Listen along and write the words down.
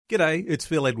G'day, it's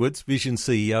Phil Edwards, Vision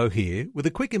CEO here, with a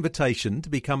quick invitation to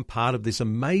become part of this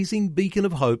amazing beacon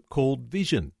of hope called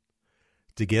Vision.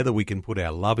 Together we can put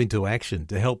our love into action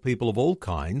to help people of all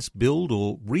kinds build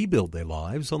or rebuild their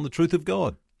lives on the truth of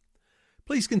God.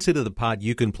 Please consider the part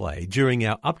you can play during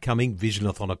our upcoming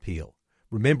Visionathon appeal,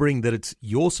 remembering that it's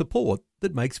your support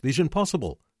that makes Vision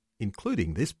possible,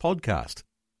 including this podcast.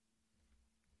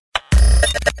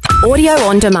 Audio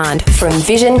on demand from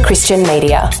Vision Christian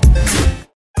Media.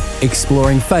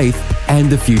 Exploring faith and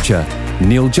the future.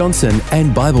 Neil Johnson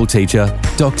and Bible teacher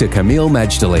Dr. Kameel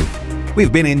Majdali.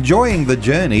 We've been enjoying the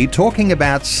journey talking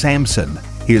about Samson,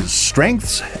 his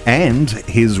strengths and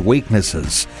his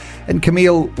weaknesses. And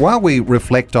Kameel, while we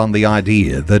reflect on the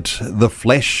idea that the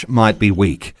flesh might be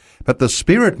weak, but the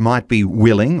spirit might be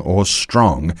willing or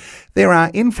strong, there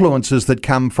are influences that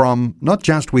come from not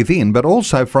just within, but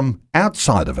also from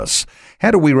outside of us. How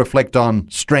do we reflect on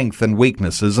strength and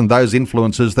weaknesses and those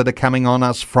influences that are coming on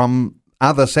us from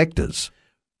other sectors?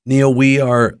 Neil, we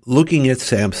are looking at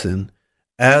Samson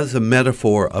as a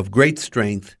metaphor of great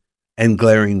strength and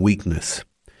glaring weakness.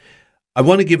 I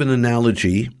want to give an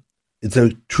analogy. It's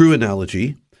a true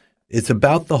analogy. It's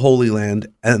about the Holy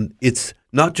Land, and it's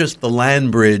not just the land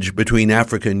bridge between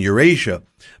Africa and Eurasia,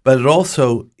 but it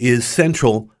also is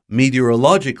central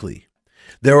meteorologically.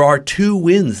 There are two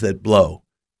winds that blow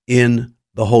in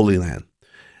the Holy Land.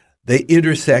 They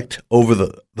intersect over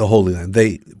the Holy Land.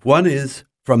 One is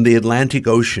from the Atlantic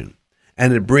Ocean,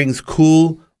 and it brings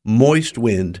cool, moist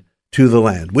wind to the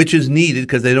land, which is needed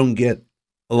because they don't get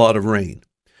a lot of rain.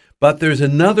 But there's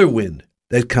another wind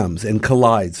that comes and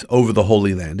collides over the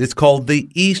Holy Land. It's called the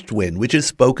east wind, which is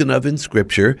spoken of in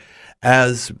Scripture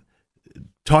as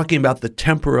talking about the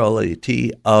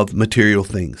temporality of material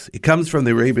things. It comes from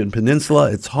the Arabian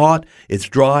Peninsula. It's hot, it's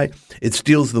dry, it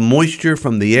steals the moisture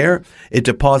from the air, it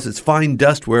deposits fine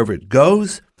dust wherever it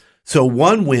goes. So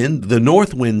one wind, the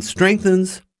north wind,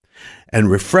 strengthens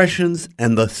and refreshes,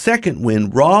 and the second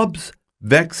wind robs,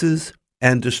 vexes,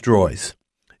 and destroys.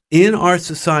 In our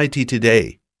society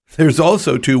today, there's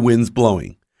also two winds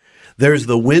blowing. There's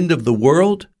the wind of the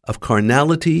world, of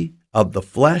carnality, of the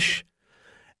flesh,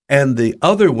 and the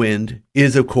other wind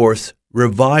is, of course,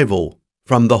 revival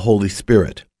from the Holy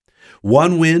Spirit.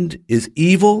 One wind is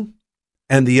evil,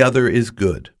 and the other is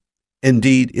good.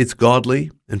 Indeed, it's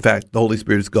godly. In fact, the Holy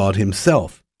Spirit is God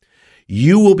Himself.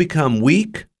 You will become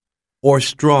weak or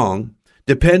strong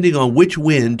depending on which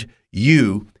wind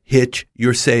you hitch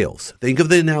your sails. Think of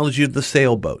the analogy of the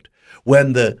sailboat.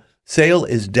 When the sail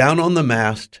is down on the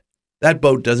mast, that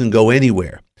boat doesn't go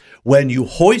anywhere. When you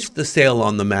hoist the sail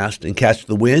on the mast and catch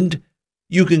the wind,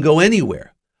 you can go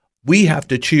anywhere. We have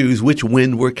to choose which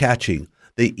wind we're catching,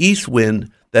 the east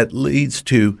wind that leads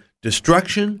to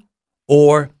destruction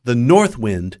or the north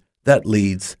wind that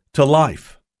leads to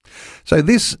life. So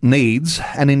this needs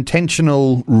an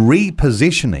intentional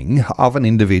repositioning of an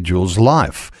individual's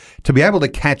life to be able to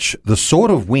catch the sort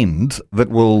of wind that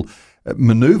will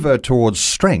maneuver towards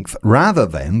strength rather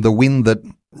than the wind that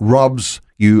robs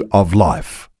you of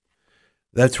life.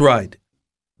 That's right.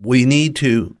 We need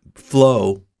to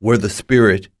flow where the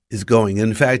Spirit is going.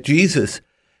 In fact, Jesus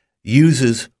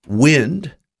uses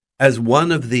wind as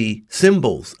one of the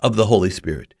symbols of the Holy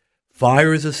Spirit.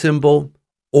 Fire is a symbol,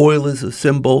 oil is a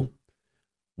symbol,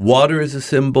 water is a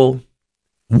symbol.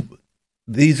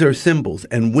 These are symbols,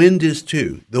 and wind is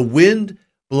too. The wind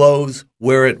blows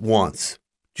where it wants.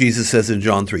 Jesus says in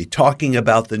John 3, talking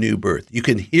about the new birth. You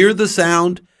can hear the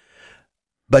sound,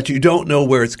 but you don't know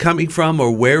where it's coming from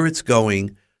or where it's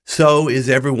going. So is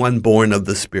everyone born of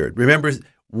the Spirit. Remember,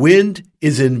 wind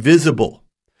is invisible,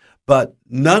 but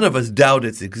none of us doubt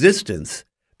its existence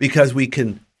because we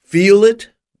can feel it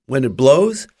when it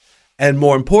blows, and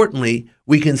more importantly,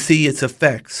 we can see its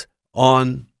effects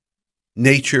on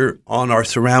nature, on our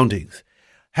surroundings.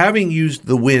 Having used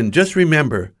the wind, just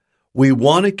remember, we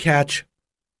want to catch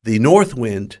the north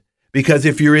wind, because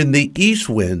if you're in the east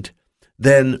wind,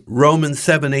 then Romans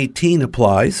 7:18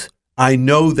 applies. I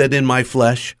know that in my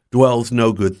flesh dwells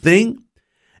no good thing.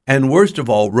 And worst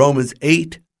of all, Romans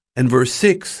 8 and verse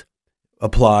 6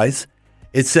 applies.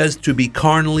 It says to be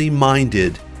carnally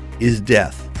minded is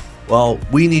death. Well,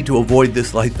 we need to avoid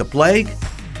this like the plague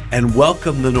and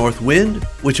welcome the north wind,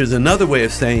 which is another way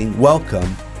of saying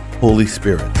welcome, Holy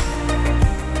Spirit.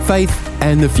 Faith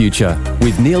and the Future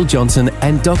with Neil Johnson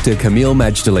and Dr. Kameel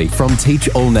Majdali from Teach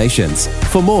All Nations.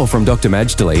 For more from Dr.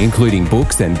 Majdali, including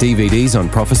books and DVDs on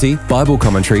prophecy, Bible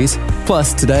commentaries,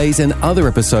 plus today's and other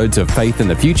episodes of Faith and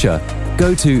the Future,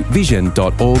 go to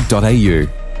vision.org.au.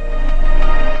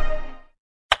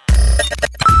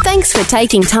 Thanks for for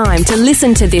taking time to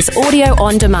listen to this audio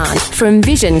on demand from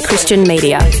Vision Christian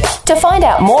Media. To find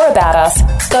out more about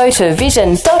us, go to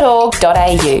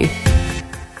vision.org.au.